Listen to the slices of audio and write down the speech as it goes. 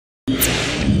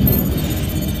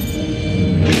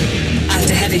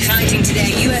heavy fighting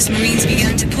today, U.S. Marines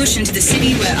began to push into the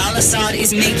city where al-Assad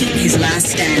is making his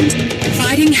last stand.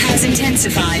 Fighting has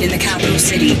intensified in the capital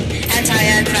city.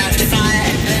 Anti-aircraft fire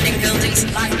and burning buildings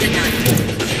light the night.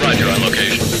 Roger, on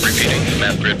location. Repeating,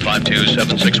 map grid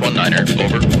 527619er.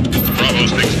 Over.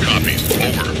 Bravo 6 copies.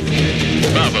 Over.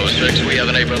 Bravo 6, we have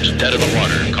an Abrams dead in the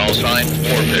water. Call sign,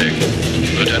 Warpig.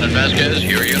 Lieutenant Vasquez,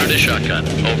 your unit is shotgun.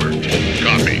 Over.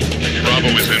 Copy.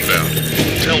 Bravo is inbound.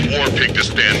 Tell Warpig to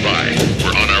stand by.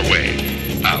 We're on our way.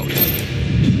 Out.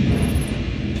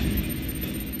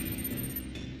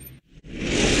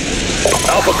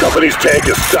 Alpha Company's tank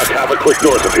is stuck half a click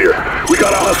north of here. We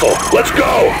gotta hustle. Let's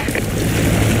go!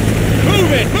 Move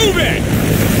it! Move it!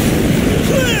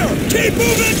 Clear! Keep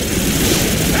moving!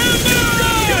 And move!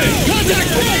 Contact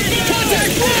right!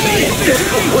 Contact right!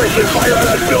 Infiltration fire on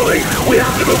that building! We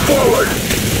have to move forward!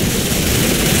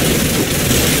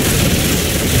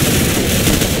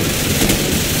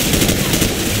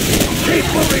 Keep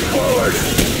moving forward!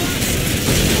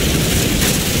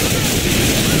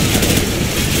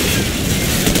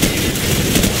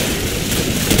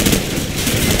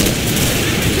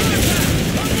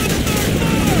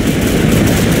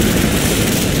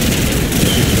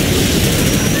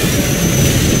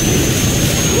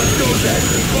 Let's go,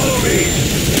 Jackson. Follow me.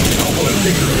 Alpha, let's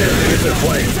take the stairs this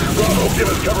way. Bravo, give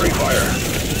us covering fire.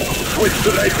 Switch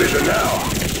to night vision now.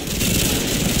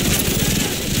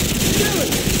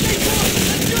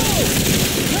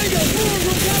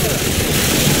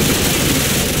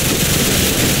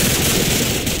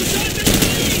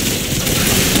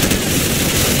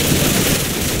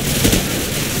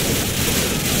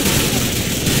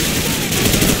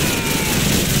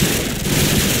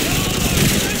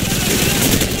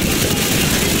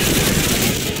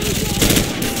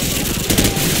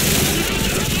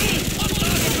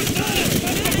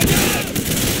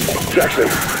 Jackson,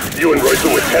 you and Royce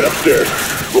head upstairs.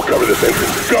 We'll cover this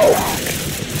entrance. Go!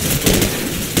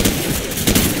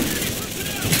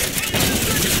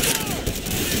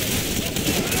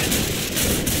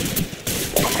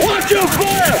 Watch your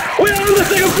fire! We are on the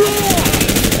second floor!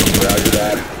 Roger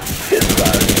that. Hit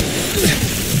fire.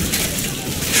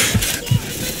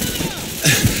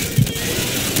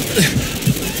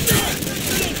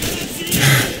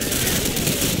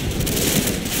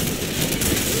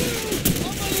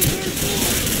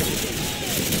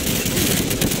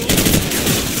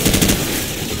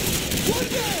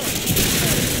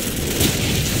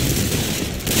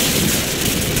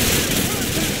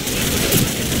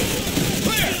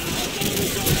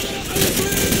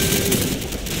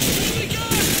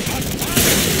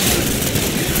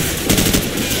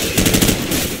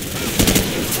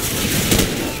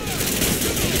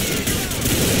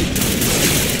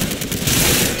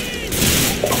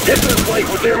 Hit the flank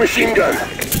with their machine gun.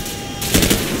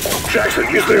 Jackson,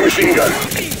 use their machine gun.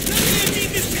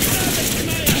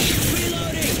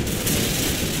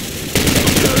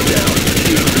 Shut him down.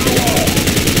 Shoot him through the wall.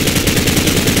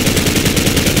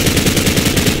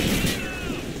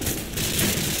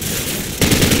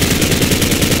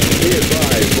 Be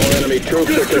advised, more enemy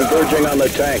troops are converging on the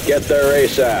tank. Get there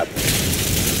ASAP.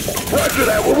 Roger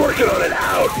that. We're working on it.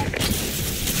 Out.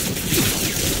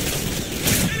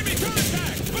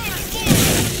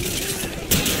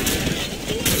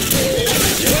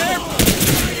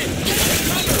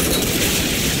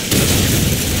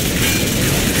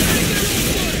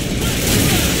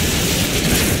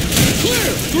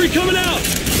 Three coming out!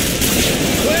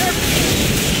 Clear!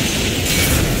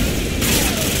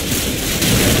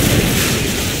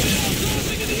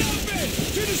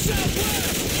 To the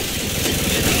southwest!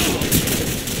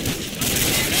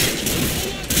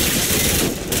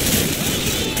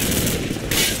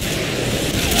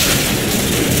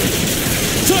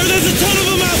 Sir, there's a ton of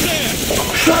them out there!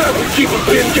 Shut up and keep them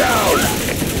pinned down!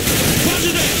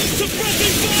 Roger that!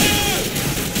 Suppressing fire!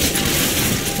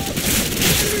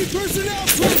 Enemy personnel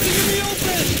closing in the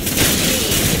open!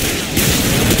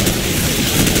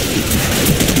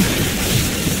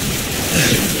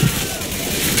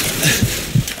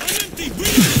 I'm empty!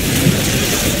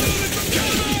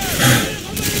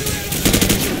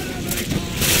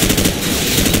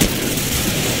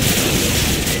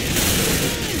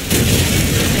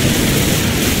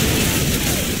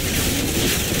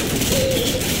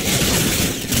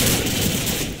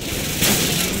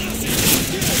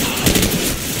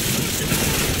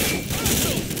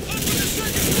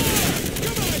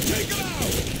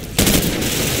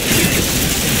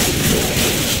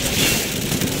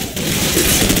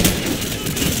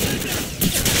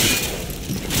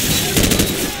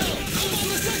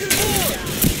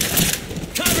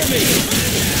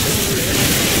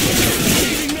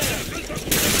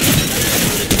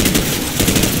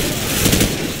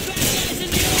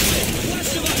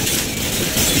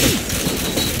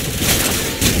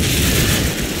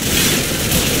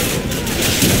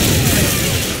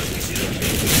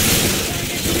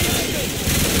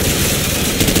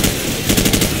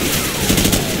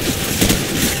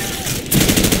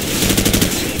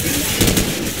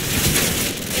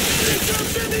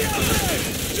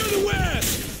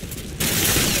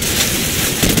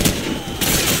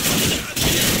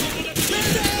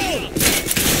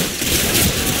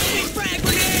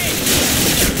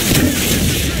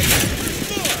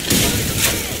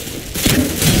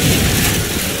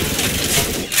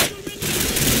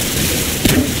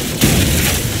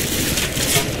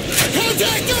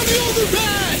 the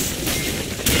overpass!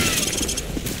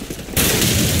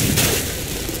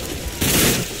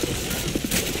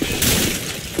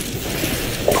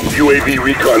 UAV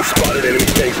recon spotted enemy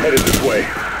tanks headed this way.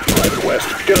 Private West,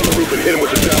 get on the roof and hit him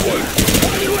with the javelin.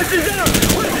 Private West is down!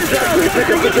 West is down! Pick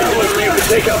up the javelin so you can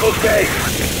take out those tanks!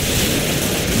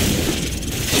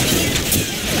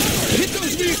 Hit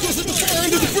those vehicles at the far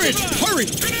end of the bridge! Hurry!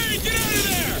 Grenade, get out of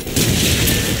there!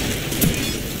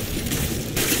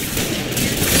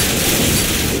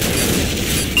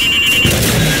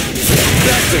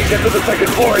 Jackson, get to the second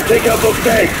floor and take out those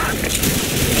tanks!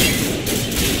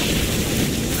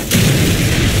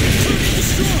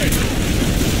 Destroyed!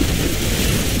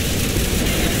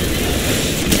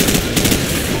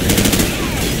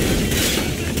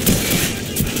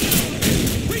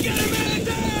 We got a man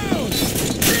down!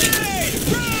 Grenade!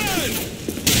 Run!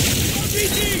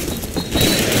 RPG!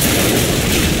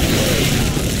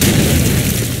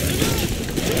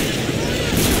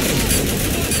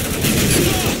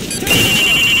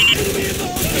 Enemy in the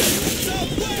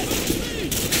open!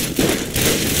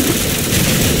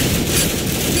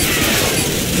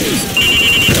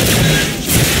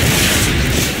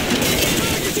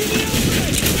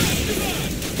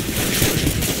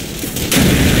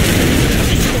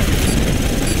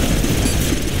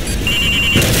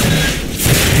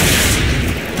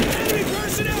 Enemy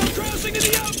personnel crossing in the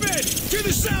open! To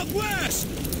the southwest!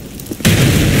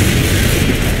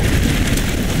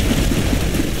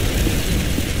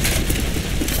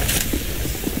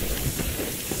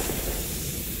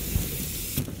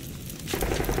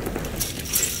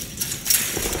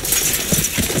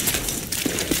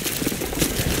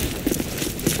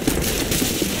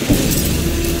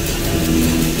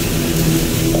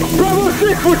 Bravo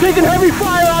 6, we're taking heavy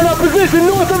fire on our position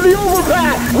north of the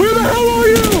overpass! Where the hell are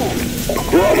you?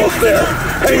 We're almost there.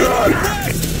 Hang on!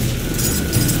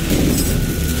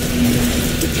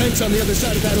 The tank's on the other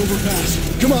side of that overpass.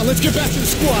 Come on, let's get back to the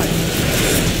squad.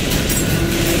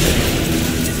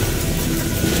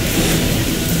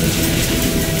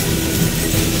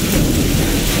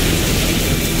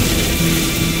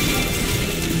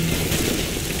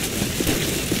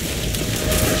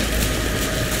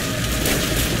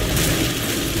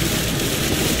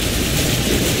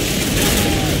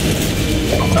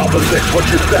 Alpha 6,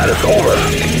 what's your status? Over.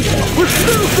 We're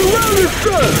still surrounded,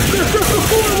 sir! There's just a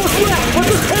four of us left, but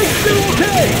the tank's still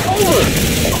okay! Over!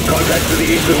 Contact to the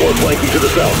east and more flanking to the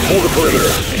south. Hold the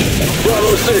perimeter.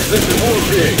 Bravo 6, this is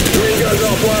Warpig. Green gun's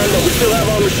offline, but we still have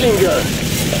our machine gun.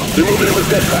 They're moving in with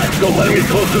jetpacks. Don't let them get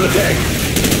close to the tank.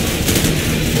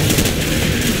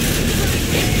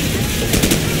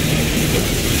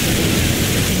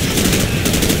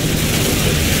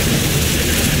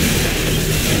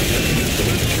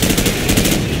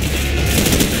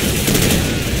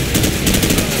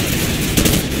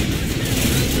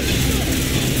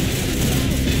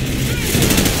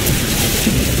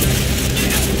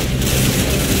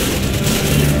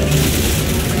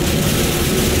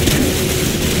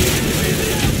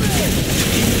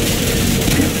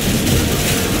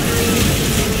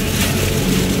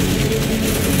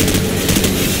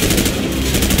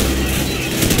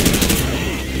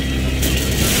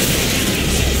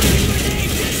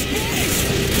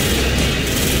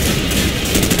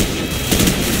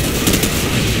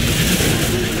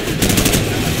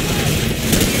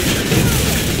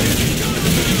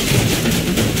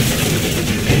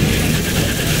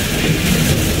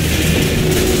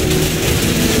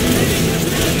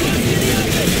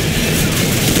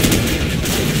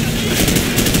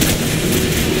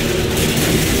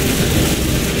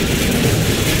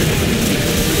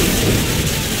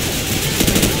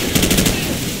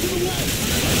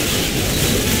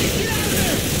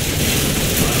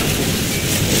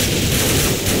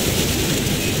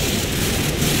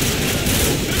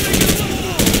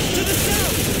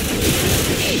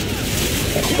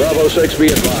 Bravo 6, be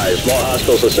advised. More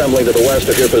hostiles assembling to the west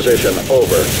of your position.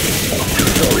 Over.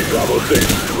 Sorry, Bravo 6.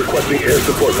 Requesting air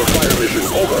support for fire mission.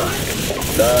 Over.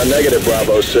 Negative,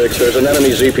 Bravo 6. There's an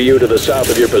enemy ZPU to the south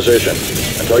of your position.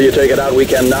 Until you take it out, we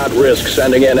cannot risk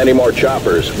sending in any more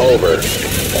choppers. Over.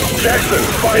 Jackson,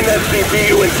 find that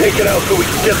CPU and take it out so we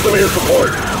can get some air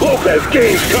support. Lopez,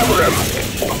 Gaines, cover him.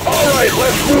 All right,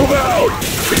 let's move out.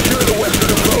 Secure the western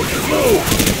approach.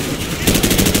 Move.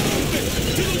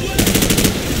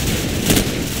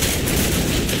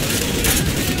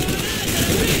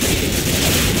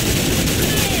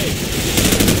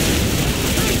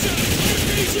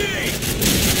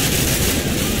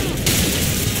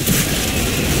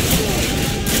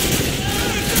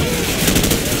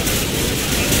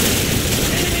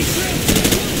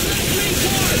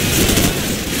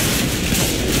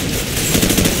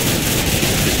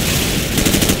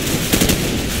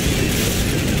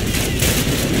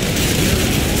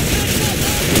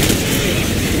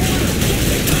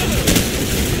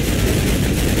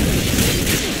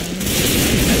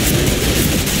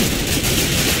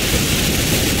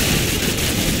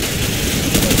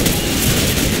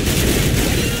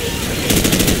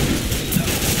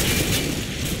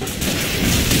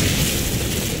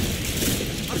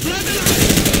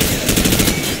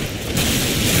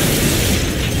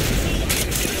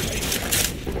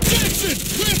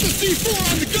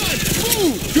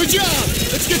 Good job!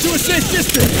 Let's get to a safe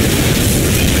distance!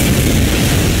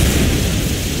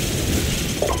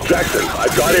 Jackson,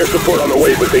 I've got air support on the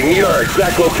way, but they need our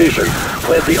exact location.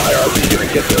 Plant the IR region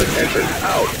and get their attention.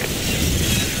 Out.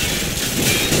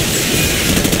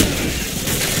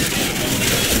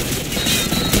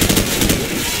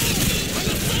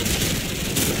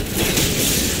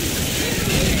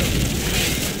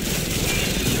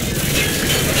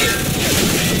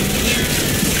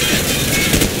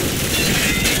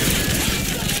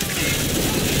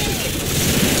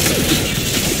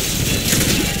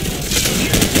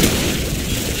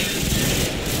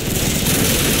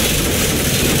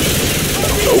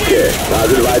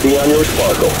 Positive ID on your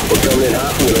Sparkle. We're coming in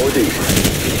hot from the northeast.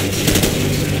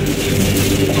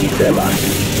 Stand by.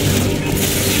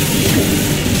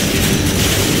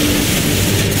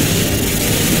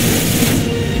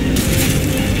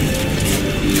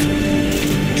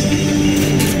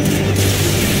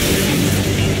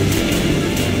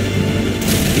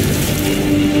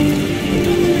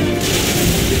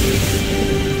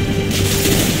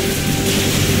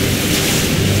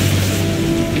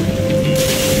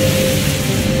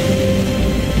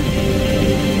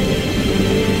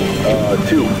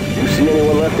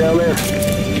 Down there?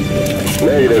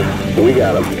 Negative. We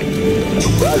got him.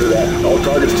 Roger that. All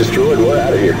targets destroyed. We're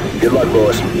out of here. Good luck,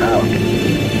 boys. Out.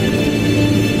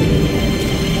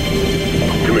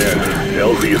 Command,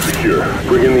 LZ is secure.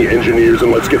 Bring in the engineers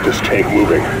and let's get this tank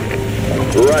moving.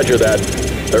 Roger that.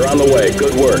 They're on the way.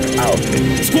 Good work. Out.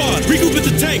 Squad, regroup at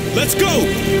the tank. Let's go!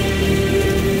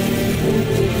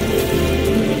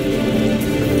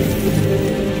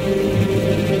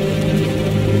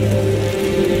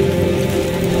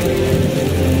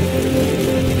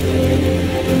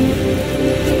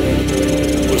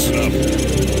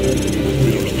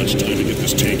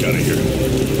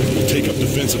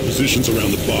 Defensive positions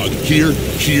around the bog, here,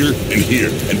 and here,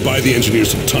 and buy the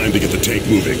engineers some time to get the tank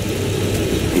moving.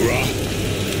 Hoorah!